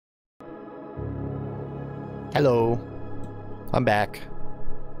Hello. I'm back.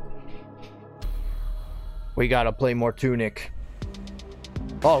 We gotta play more Tunic.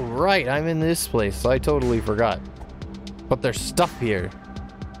 Oh, right, I'm in this place. I totally forgot. But there's stuff here.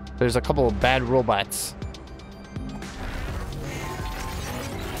 There's a couple of bad robots.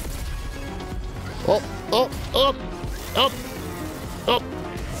 Oh, oh, up, up, up,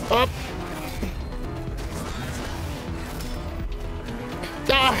 up.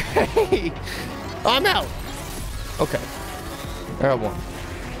 Die! I'm out. Okay. I got one.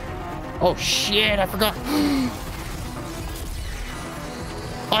 Oh shit, I forgot.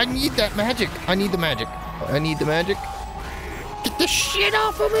 I need that magic. I need the magic. I need the magic. Get the shit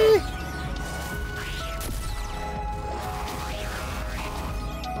off of me!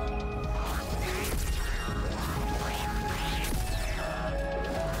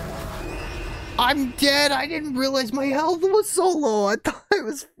 I'm dead. I didn't realize my health was so low. I thought I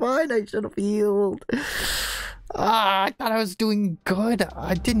was fine. I should have healed. I thought I was doing good.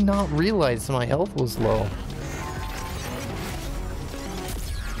 I did not realize my health was low.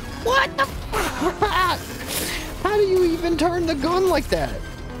 What the fuck? How do you even turn the gun like that?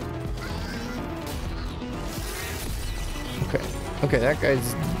 Okay. Okay, that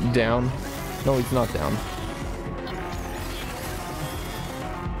guy's down. No, he's not down.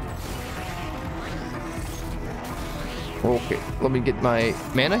 Okay, let me get my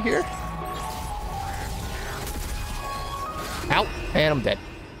mana here. Ow! And I'm dead.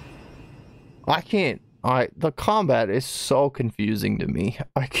 I can't. The combat is so confusing to me.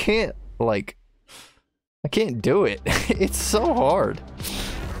 I can't do it. It's so hard.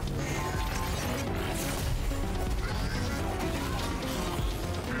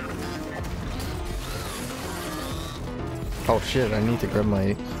 Oh shit, I need to grab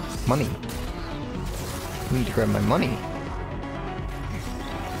my money. I need to grab my money.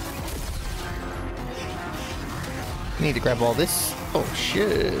 I need to grab all this. Oh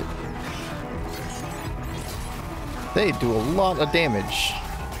shit. They do a lot of damage.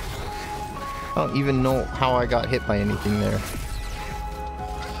 I don't even know how I got hit by anything there.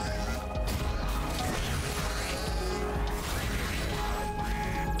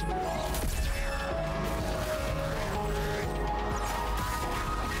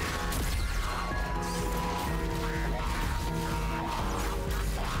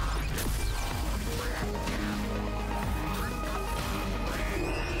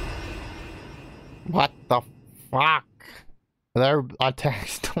 What the fuck? Their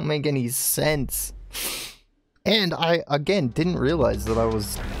attacks don't make any sense. And I, again, didn't realize that I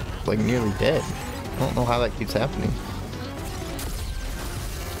was, like, nearly dead. I don't know how that keeps happening.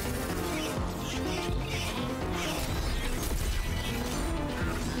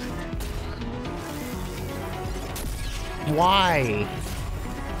 Why?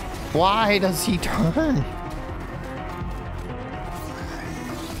 Why does he turn?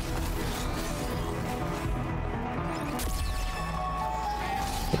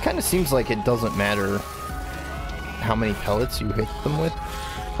 It kind of seems like it doesn't matter how many pellets you hit them with,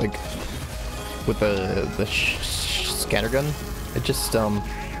 like with the scattergun. It just I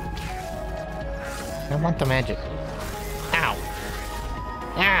want the magic. Ow!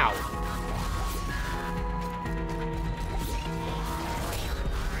 Ow!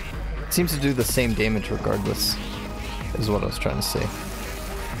 It seems to do the same damage regardless, is what I was trying to say.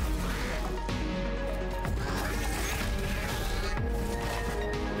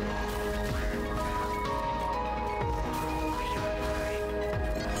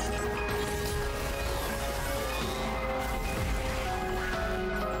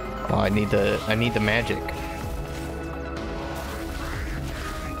 Oh, I need the magic.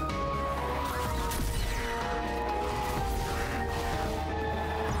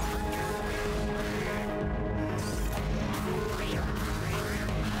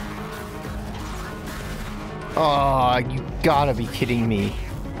 Oh, you gotta be kidding me.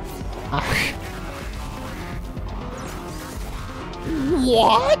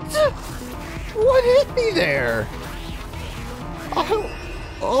 What? What hit me there?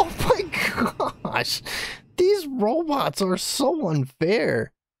 Oh my gosh. These robots are so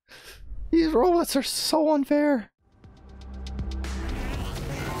unfair. These robots are so unfair.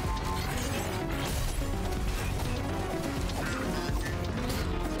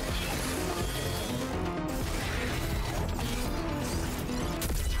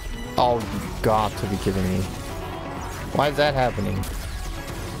 Oh, you got to be kidding me. Why is that happening?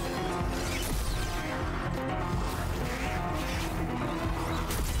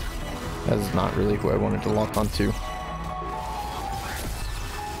 That is not really who I wanted to lock onto.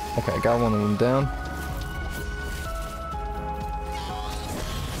 Okay, I got one of them down.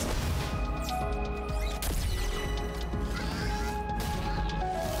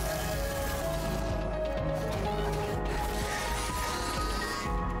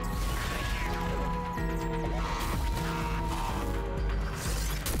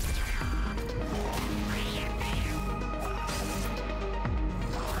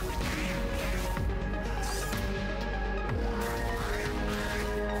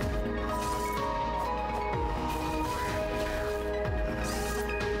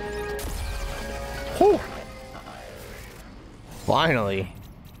 Finally.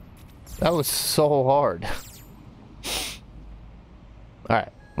 That was so hard. Alright,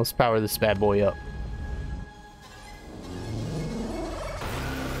 let's power this bad boy up.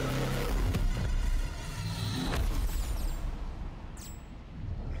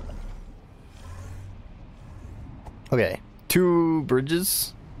 Okay, 2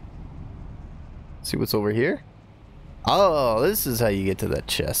 bridges. See what's over here? Oh, this is how you get to that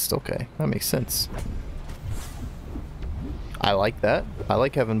chest. Okay, that makes sense. I like that. I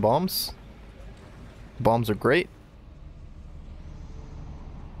like having bombs. Bombs are great.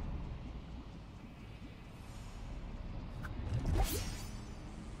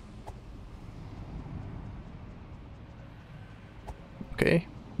 Okay,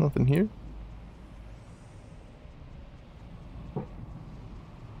 nothing here.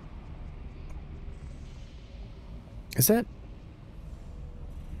 Is that...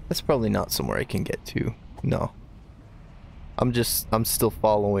 That's probably not somewhere I can get to. No. I'm still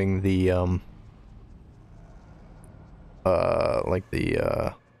following the, like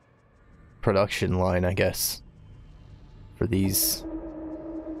the, production line, I guess. For these.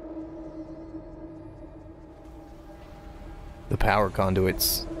 The power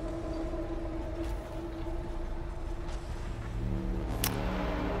conduits.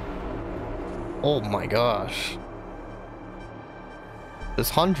 Oh my gosh. There's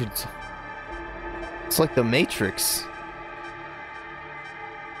hundreds. It's like the Matrix.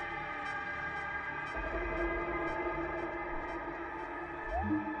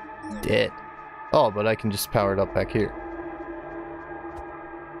 Dead. Oh, but I can just power it up back here.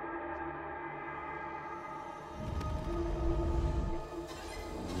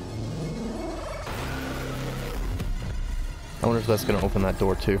 I wonder if that's gonna open that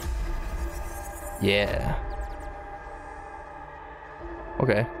door too. Yeah.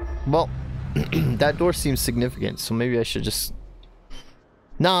 Okay. Well, that door seems significant, so maybe I should just...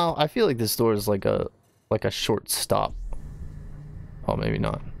 No, I feel like this door is like a short stop. Oh, maybe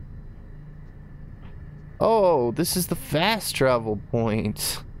not. Oh, this is the fast travel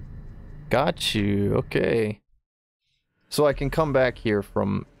point. Got you. Okay. So I can come back here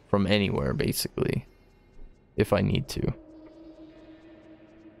from anywhere, basically, if I need to.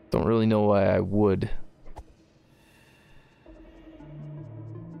 Don't really know why I would.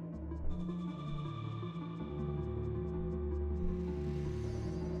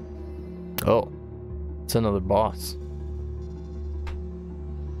 Oh, it's another boss.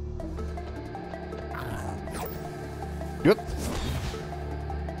 Yep.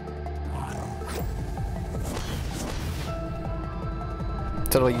 Is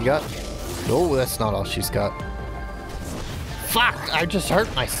that all you got? No, that's not all she's got. Fuck! I just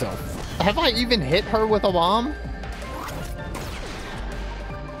hurt myself. Have I even hit her with a bomb?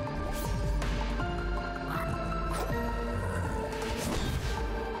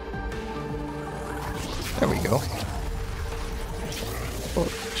 There we go. Oh,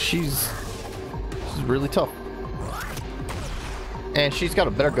 she's really tough. And she's got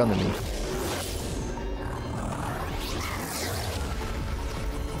a better gun than me.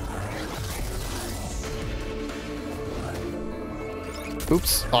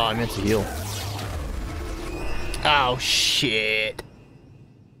 Oops. Oh, I meant to heal. Oh, shit.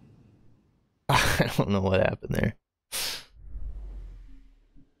 I don't know what happened there.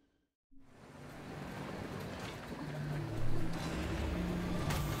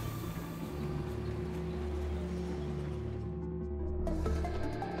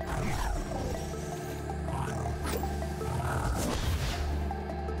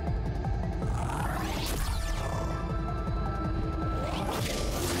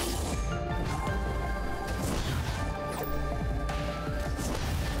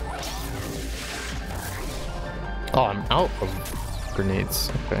 Oh, I'm out of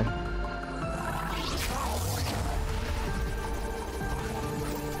grenades. Okay.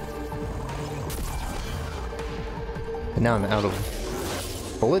 And now I'm out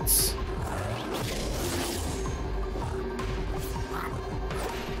of bullets.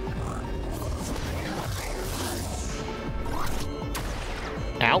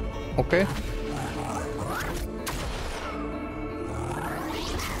 Ow. Okay.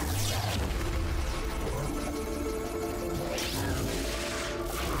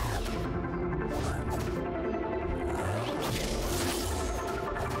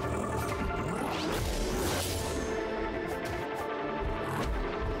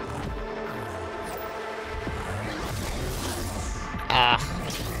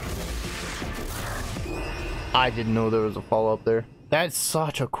 I didn't know there was a follow-up there. That's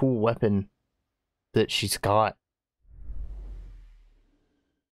such a cool weapon that she's got.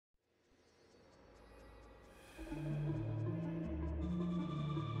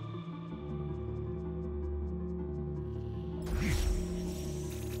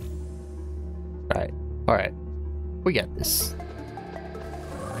 We got this.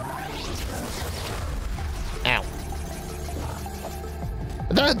 Ow.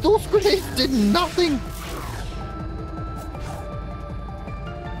 Those grenades did nothing!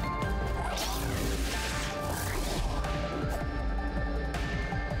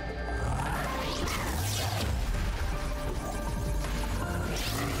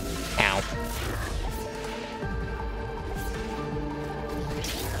 Ow.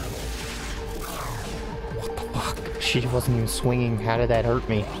 What the fuck? She wasn't even swinging. How did that hurt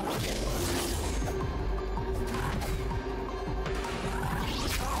me?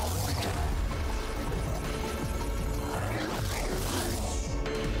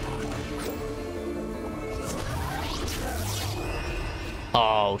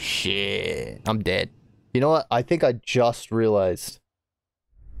 Oh shit. I'm dead. You know what? I think I just realized.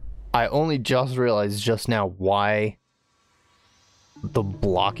 I only just realized just now why the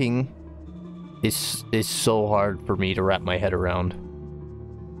blocking is so hard for me to wrap my head around.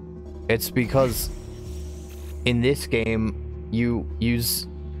 It's because in this game you use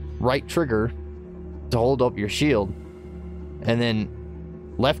right trigger to hold up your shield, and then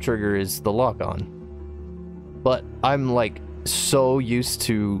left trigger is the lock on. But I'm like so used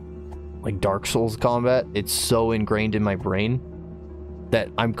to like Dark Souls combat, it's so ingrained in my brain that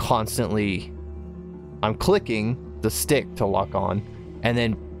I'm clicking the stick to lock on and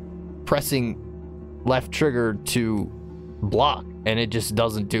then pressing left trigger to block, and it just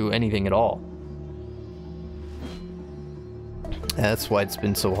doesn't do anything at all. That's why it's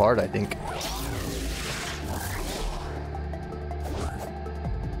been so hard, I think.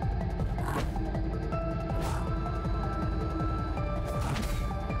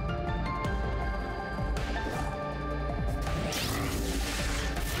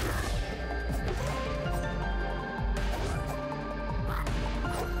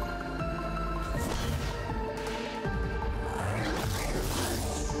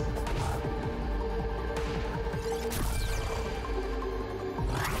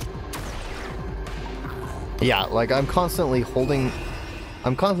 Yeah, like I'm constantly holding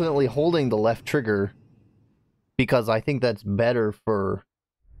the left trigger because I think that's better for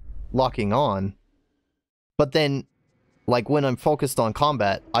locking on. But then, like when I'm focused on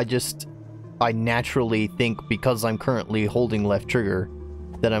combat, I naturally think because I'm currently holding left trigger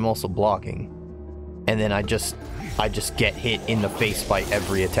that I'm also blocking. And then I just get hit in the face by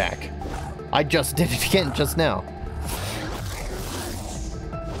every attack. I just did it again just now.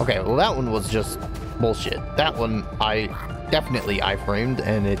 Okay, well that one was just bullshit. That one, I definitely iframed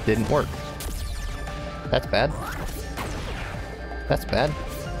and it didn't work. That's bad. That's bad.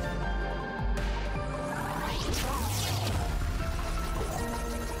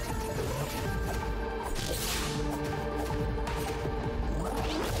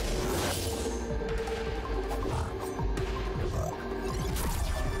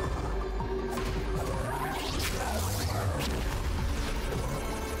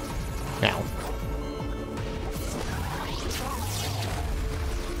 Now.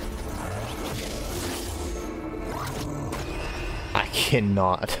 I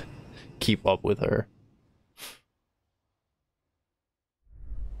cannot keep up with her.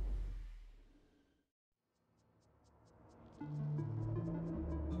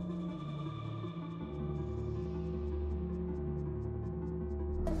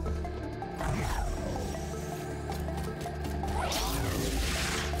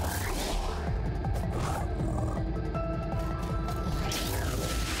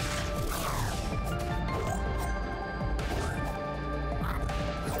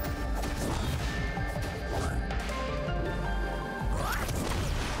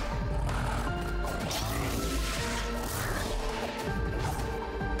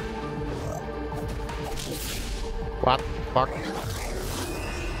 What the fuck?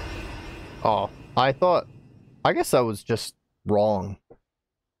 Oh, I guess I was just wrong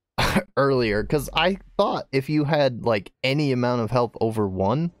earlier, because I thought if you had like any amount of health over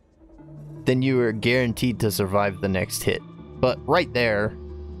 1, then you were guaranteed to survive the next hit. But right there,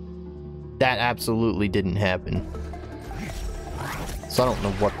 that absolutely didn't happen. So I don't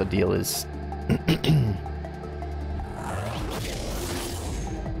know what the deal is.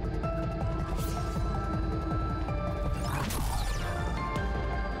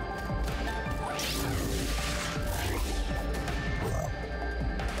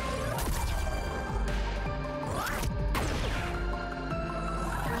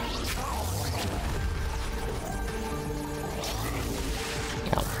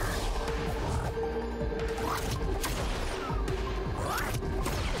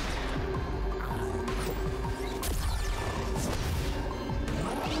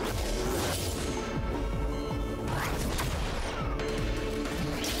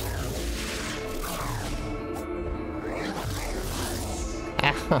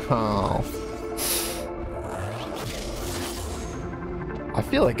 Oh. I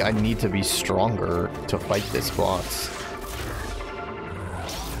feel like I need to be stronger to fight this boss.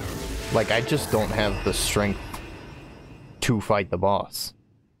 Like, I just don't have the strength to fight the boss.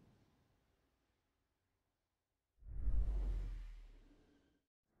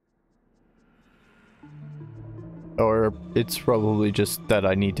 Or it's probably just that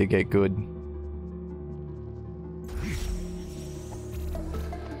I need to get good.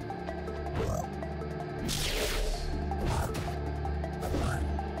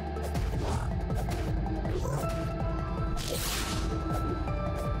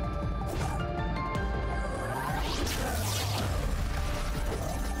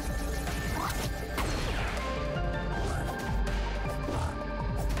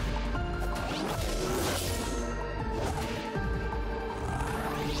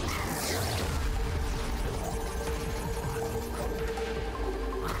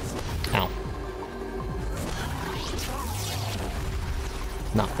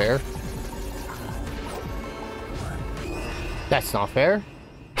 Not fair. That's not fair.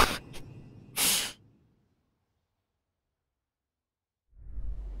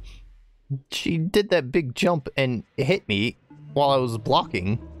 She did that big jump and hit me while I was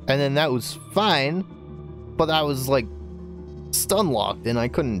blocking, and then that was fine, but I was like stun locked and I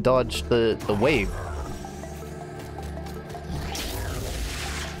couldn't dodge the wave.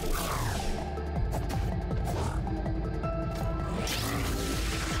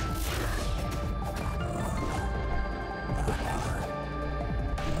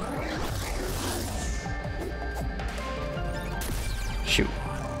 Shoot.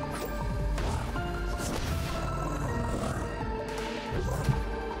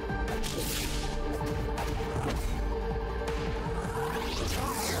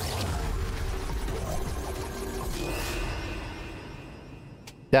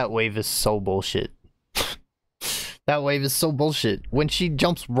 That wave is so bullshit. That wave is so bullshit. When she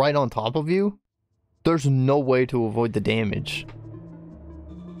jumps right on top of you, there's no way to avoid the damage.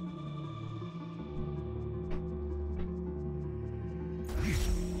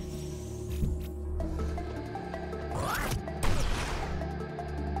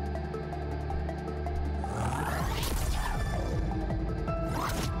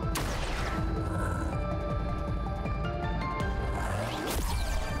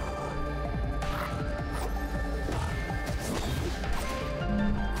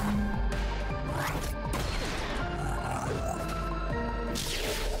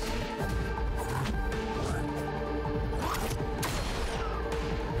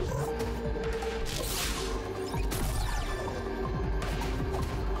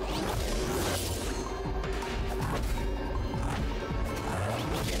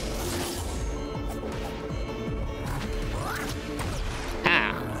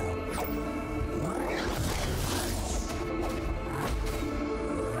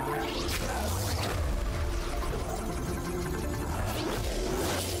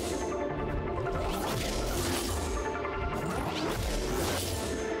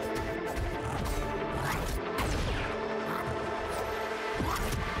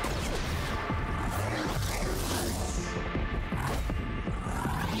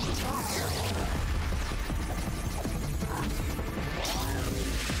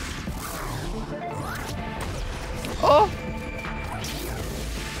 Oh!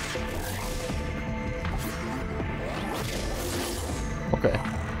 Okay.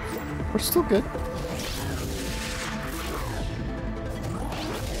 We're still good.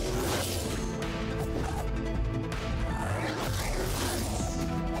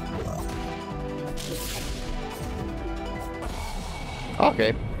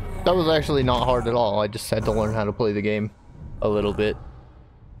 Okay. That was actually not hard at all. I just had to learn how to play the game a little bit.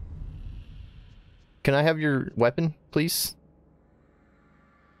 Can I have your weapon, please?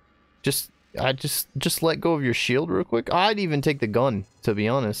 Just let go of your shield real quick. I'd even take the gun, to be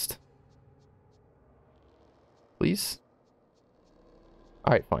honest. Please?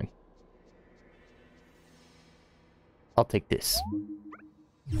 Alright, fine. I'll take this.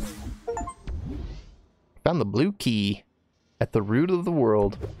 Found the blue key at the root of the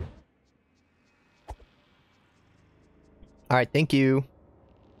world. Alright, thank you.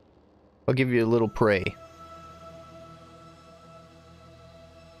 I'll give you a little prey.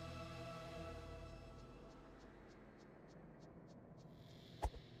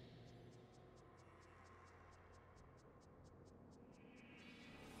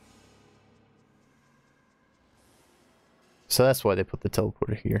 So that's why they put the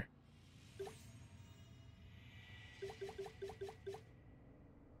teleporter here.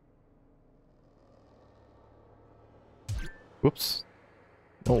 Whoops.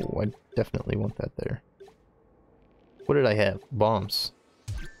 Oh, I definitely want that there. What did I have? Bombs.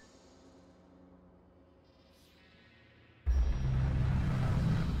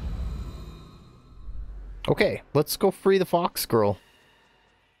 Okay, let's go free the fox girl.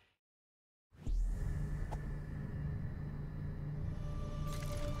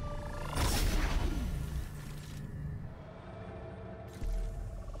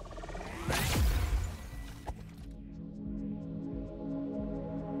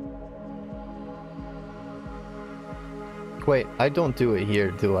 Wait, I don't do it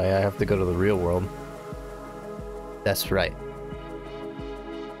here, do I? I have to go to the real world. That's right.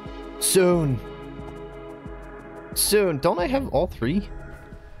 Soon. Soon. Don't I have all three?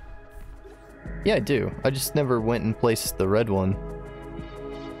 Yeah, I do. I just never went and placed the red one.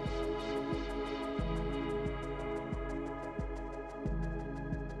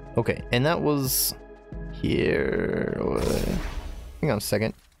 Okay, and that was here. Hang on a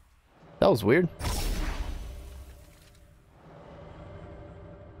second. That was weird.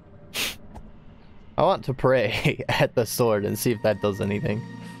 I want to pray at the sword and see if that does anything.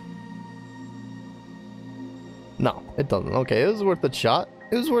 No, it doesn't. Okay, it was worth a shot.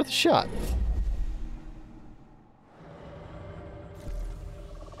 It was worth a shot.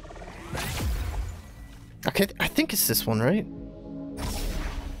 Okay, I think it's this one, right?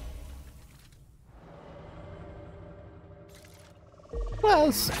 Well,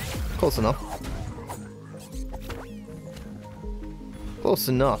 it's close enough. Close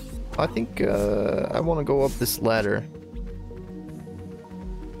enough. I think I want to go up this ladder.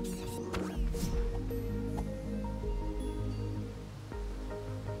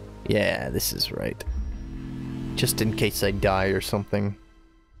 Yeah, this is right. Just in case I die or something.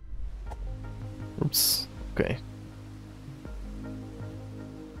 Oops. Okay.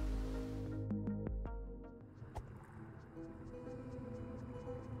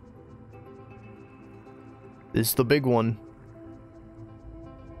 This is the big one.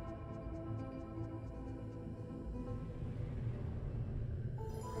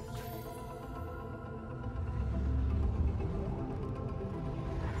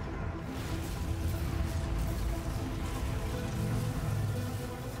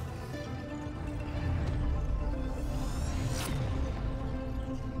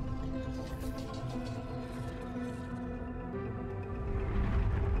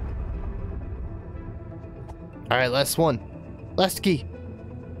 Alright, last one. Last key.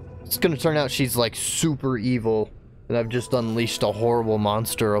 It's gonna turn out she's like super evil, and I've just unleashed a horrible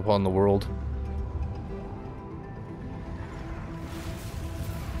monster upon the world.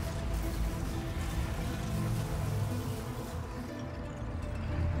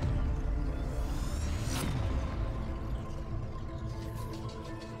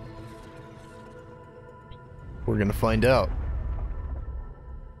 We're gonna find out.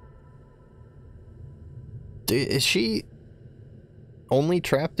 Is she only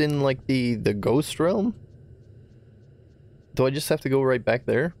trapped in like the ghost realm? Do I just have to go right back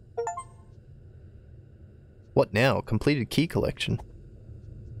there? What now? Completed key collection.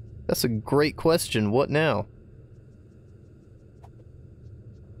 That's a great question. What now?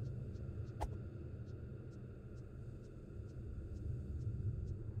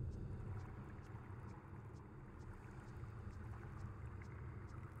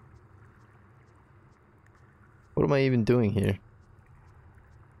 What am I even doing here?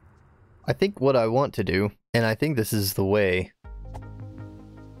 I think what I want to do, and I think this is the way,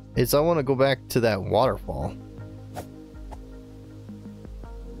 is I want to go back to that waterfall.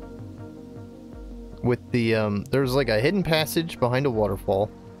 With the, there's like a hidden passage behind a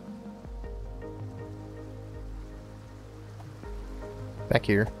waterfall. Back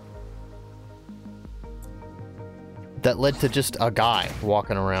here. That led to just a guy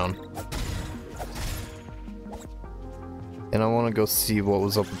walking around. And I want to go see what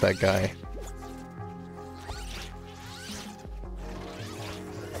was up with that guy.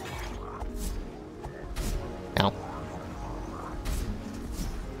 Ow.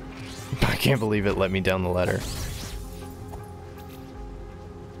 I can't believe it let me down the ladder.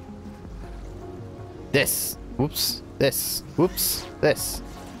 This. Whoops. This. Whoops. This.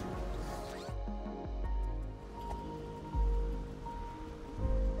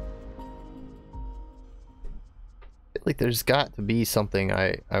 Like there's got to be something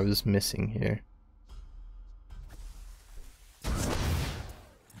I was missing here.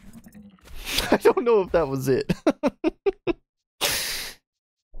 I don't know if that was it.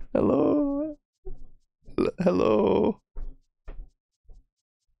 Hello? Hello?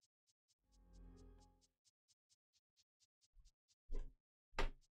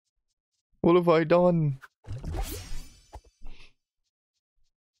 What have I done?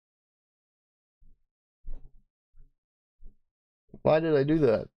 Why did I do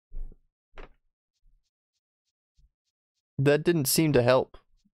that? That didn't seem to help.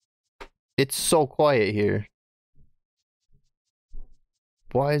 It's so quiet here.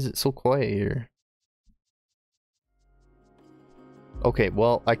 Why is it so quiet here? Okay,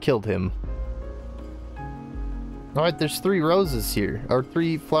 well, I killed him. Alright, there's 3 roses here. Or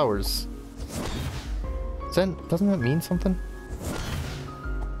 3 flowers. Doesn't that mean something?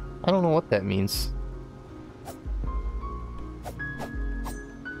 I don't know what that means.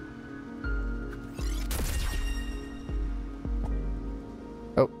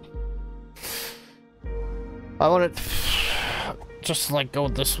 Oh. I want to just like go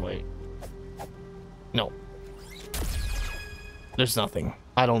this way. No. There's nothing.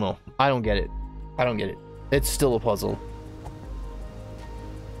 I don't know. I don't get it. I don't get it. It's still a puzzle.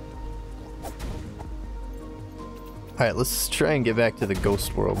 Alright, let's try and get back to the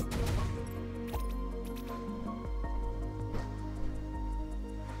ghost world.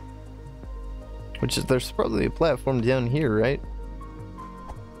 Which is, there's probably a platform down here, right?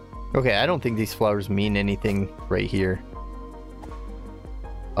 Okay, I don't think these flowers mean anything right here.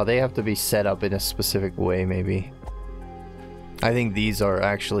 Oh, they have to be set up in a specific way, maybe. I think these are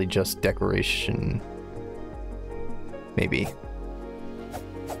actually just decoration. Maybe.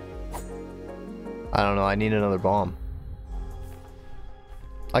 I don't know, I need another bomb.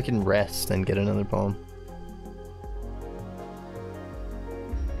 I can rest and get another bomb.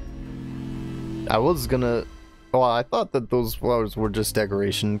 I was gonna... Well, I thought that those flowers were just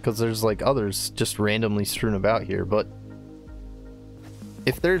decoration, because there's like others just randomly strewn about here, but...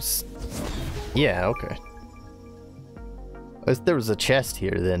 If there's... Yeah, okay. If there was a chest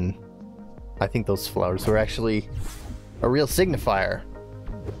here, then... I think those flowers were actually a real signifier.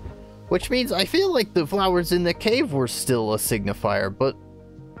 Which means I feel like the flowers in the cave were still a signifier, but...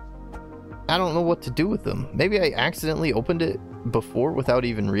 I don't know what to do with them. Maybe I accidentally opened it before without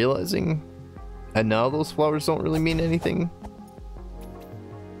even realizing. And now those flowers don't really mean anything.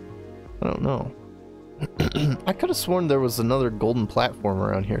 I don't know. I could have sworn there was another golden platform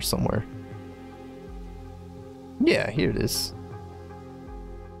around here somewhere. Yeah, here it is.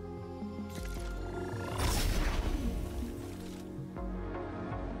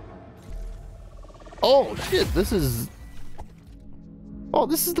 Oh shit, this is... Oh,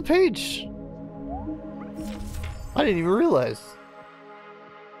 this is the page! I didn't even realize.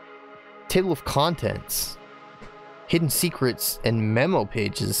 Table of contents. Hidden secrets and memo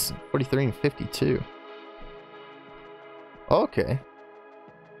pages. 43 and 52. Okay.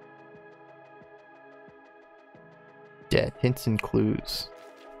 Death, hints and clues.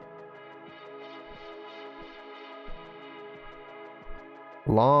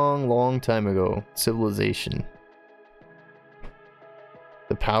 Long time ago. Civilization.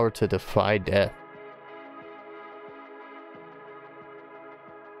 The power to defy death.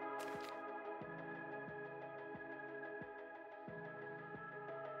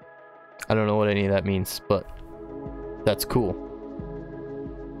 I don't know what any of that means, but that's cool.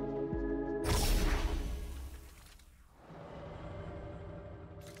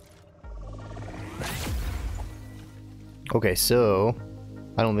 Okay, so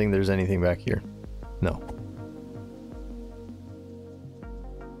I don't think there's anything back here. No.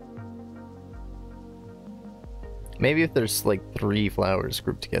 Maybe if there's like 3 flowers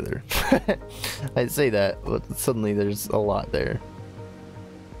grouped together. I'd say that, but suddenly there's a lot there.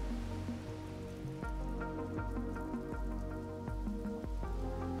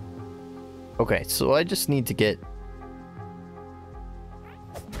 Okay, so I just need to get...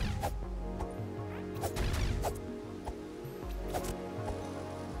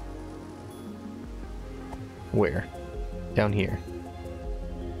 Where? Down here.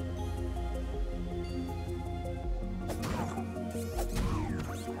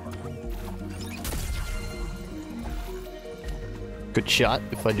 Good shot,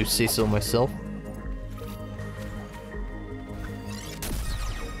 if I do say so myself.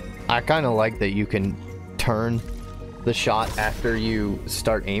 I kind of like that you can turn the shot after you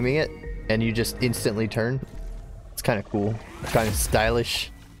start aiming it, and you just instantly turn. It's kind of cool, kind of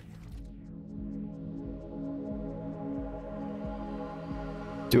stylish.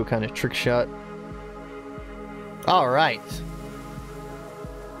 Do a kind of trick shot. All right.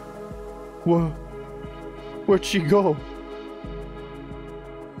 Where'd she go?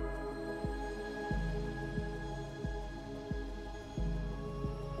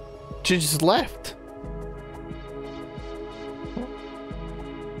 She just left.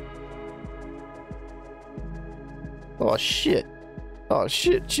 Oh shit. Oh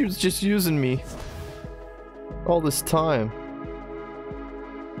shit, she was just using me all this time.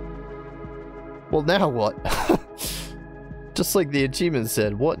 Well, now what? Just like the achievement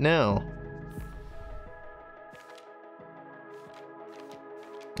said, what now?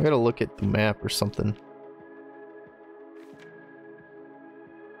 I gotta look at the map or something.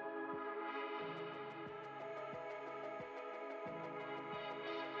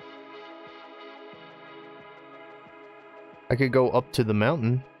 I could go up to the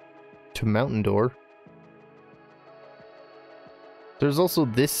mountain. To Mountain Door. There's also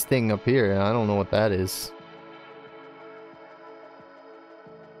this thing up here, and I don't know what that is.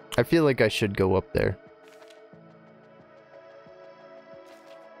 I feel like I should go up there.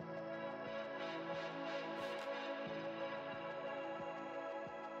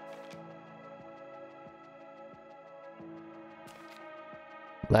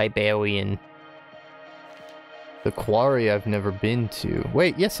 Liberian. The quarry I've never been to.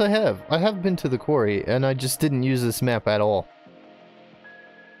 Wait, yes I have. I have been to the quarry, and I just didn't use this map at all.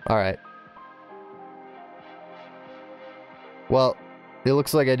 Alright. Well, it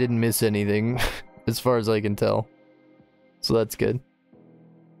looks like I didn't miss anything, as far as I can tell. So that's good.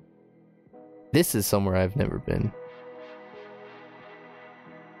 This is somewhere I've never been.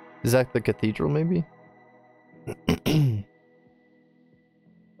 Is that the cathedral, maybe?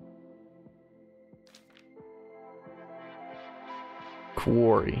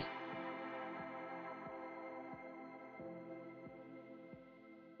 Quarry.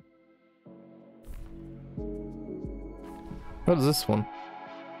 What is this one?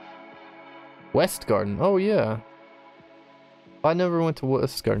 West Garden. Oh yeah. I never went to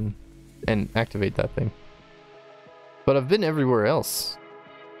West Garden and activate that thing. But I've been everywhere else.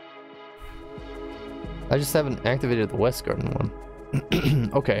 I just haven't activated the West Garden one.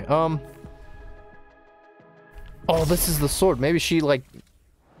 Okay, oh, this is the sword. Maybe she, like,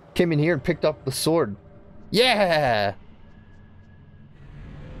 came in here and picked up the sword. Yeah!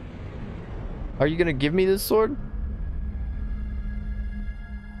 Are you gonna give me this sword?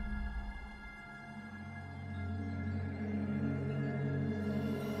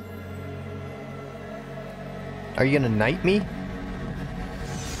 Are you gonna knight me?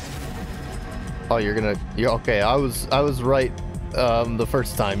 Oh, you're okay. I was right the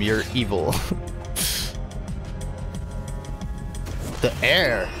first time. You're evil. The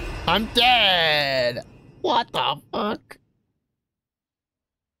air. I'm dead. What the fuck?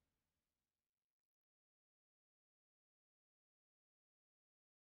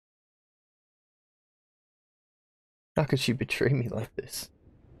 How could she betray me like this?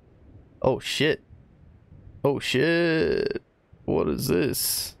 Oh shit. Oh shit. What is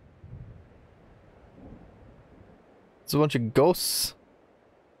this? It's a bunch of ghosts.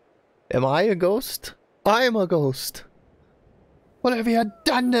 Am I a ghost? I am a ghost. What have you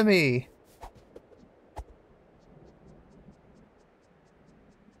done to me?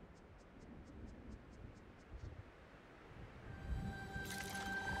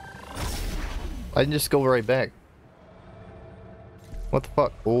 I can just go right back. What the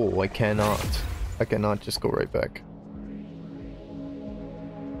fuck? Oh, I cannot. I cannot just go right back.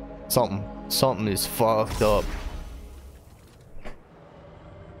 Something is fucked up.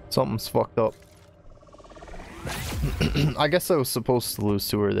 Something's fucked up. I guess I was supposed to lose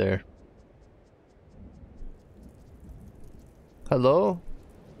to her there. Hello?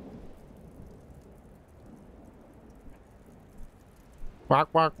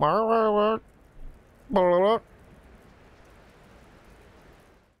 Quack, quack, quack, quack, quack.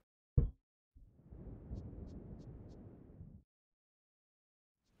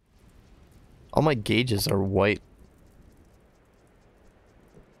 All my gauges are white.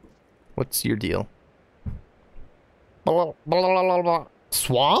 What's your deal?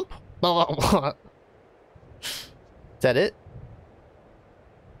 Swamp? Is that it?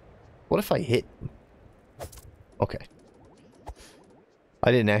 What if I hit? Okay.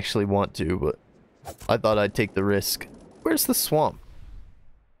 I didn't actually want to, but I thought I'd take the risk. Where's the swamp?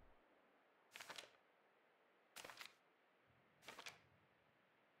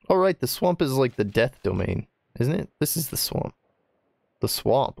 Oh right, the swamp is like the death domain, isn't it? This is the swamp. The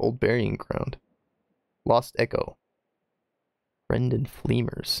swamp, old burying ground. Lost Echo. Friend and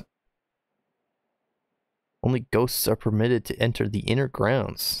Fleamers. Only ghosts are permitted to enter the inner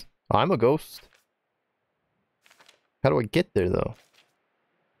grounds. Oh, I'm a ghost. How do I get there, though?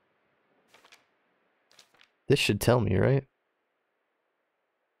 This should tell me, right?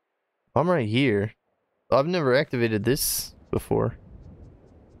 I'm right here. I've never activated this before.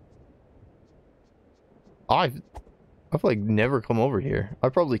 I've like never come over here. I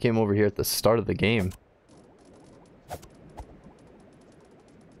probably came over here at the start of the game.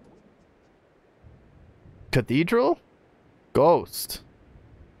 Cathedral? Ghost.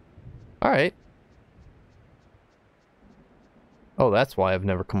 Alright. Oh, that's why I've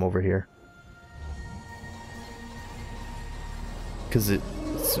never come over here. Because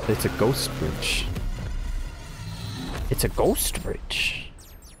it's a ghost bridge. It's a ghost bridge.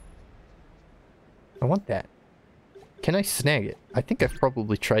 I want that. Can I snag it? I think I've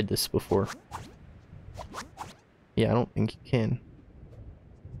probably tried this before. Yeah, I don't think you can.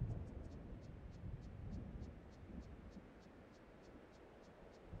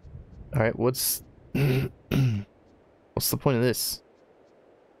 Alright, what's... what's the point of this?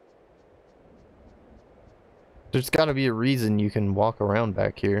 There's gotta be a reason you can walk around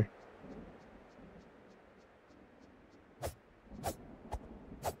back here.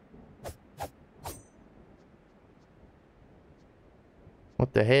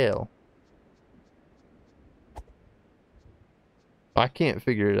 What the hell? I can't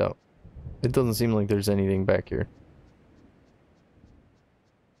figure it out. It doesn't seem like there's anything back here.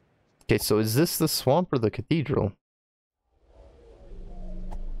 Okay, so is this the swamp or the cathedral?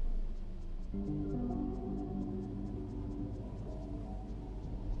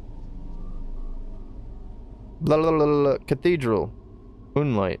 Blah, blah, blah, blah, cathedral.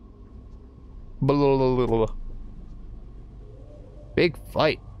 Moonlight. Blah, blah, blah, blah, blah. Big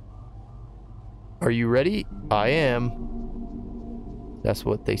fight. Are you ready? I am. That's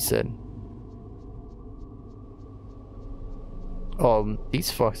what they said. Oh, these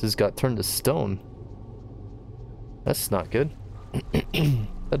foxes got turned to stone. That's not good.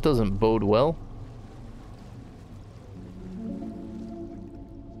 That doesn't bode well.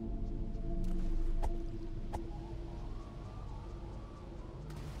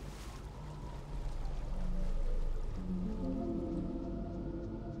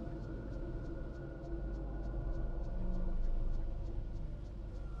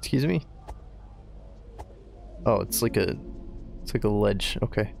 Excuse me? Oh, it's like a ledge.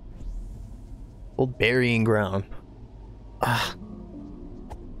 Okay. Old burying ground. Ah.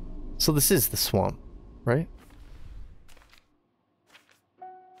 So this is the swamp, right?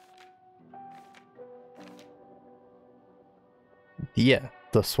 Yeah,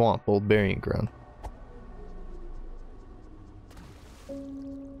 the swamp, old burying ground.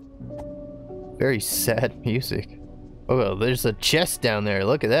 Very sad music. Oh, there's a chest down there.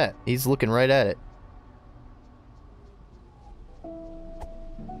 Look at that. He's looking right at it.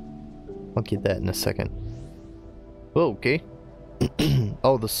 I'll get that in a second. Oh, okay.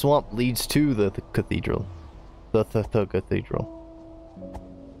 Oh, the swamp leads to the cathedral. The cathedral.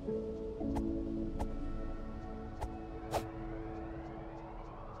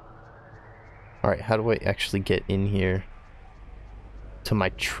 Alright, how do I actually get in here? To my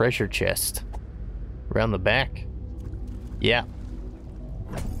treasure chest. Around the back? Yeah.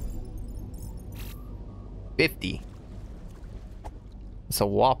 50. It's a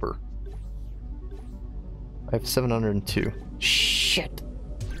whopper. I have 702. Shit.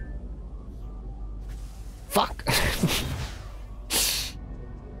 Fuck.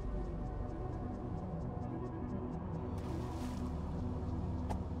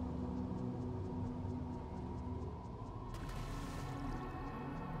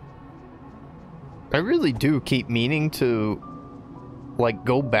 I really do keep meaning to, like,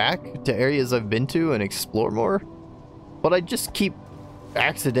 go back to areas I've been to and explore more, but I just keep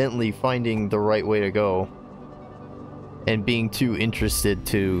accidentally finding the right way to go and being too interested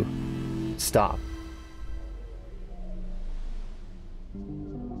to stop.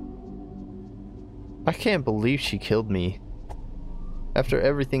 I can't believe she killed me after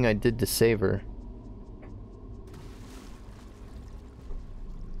everything I did to save her.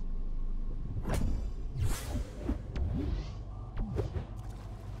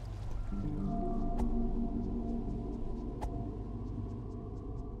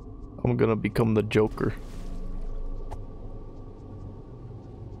 I'm gonna become the Joker.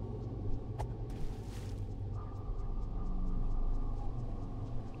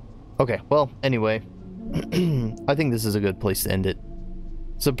 Okay, well, anyway, I think this is a good place to end it.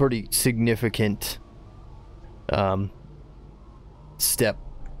 It's a pretty significant step.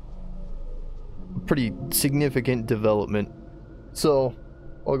 Pretty significant development. So,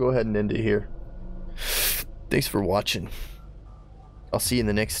 I'll go ahead and end it here. Thanks for watching. I'll see you in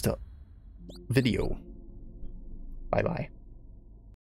the next video. Bye-bye.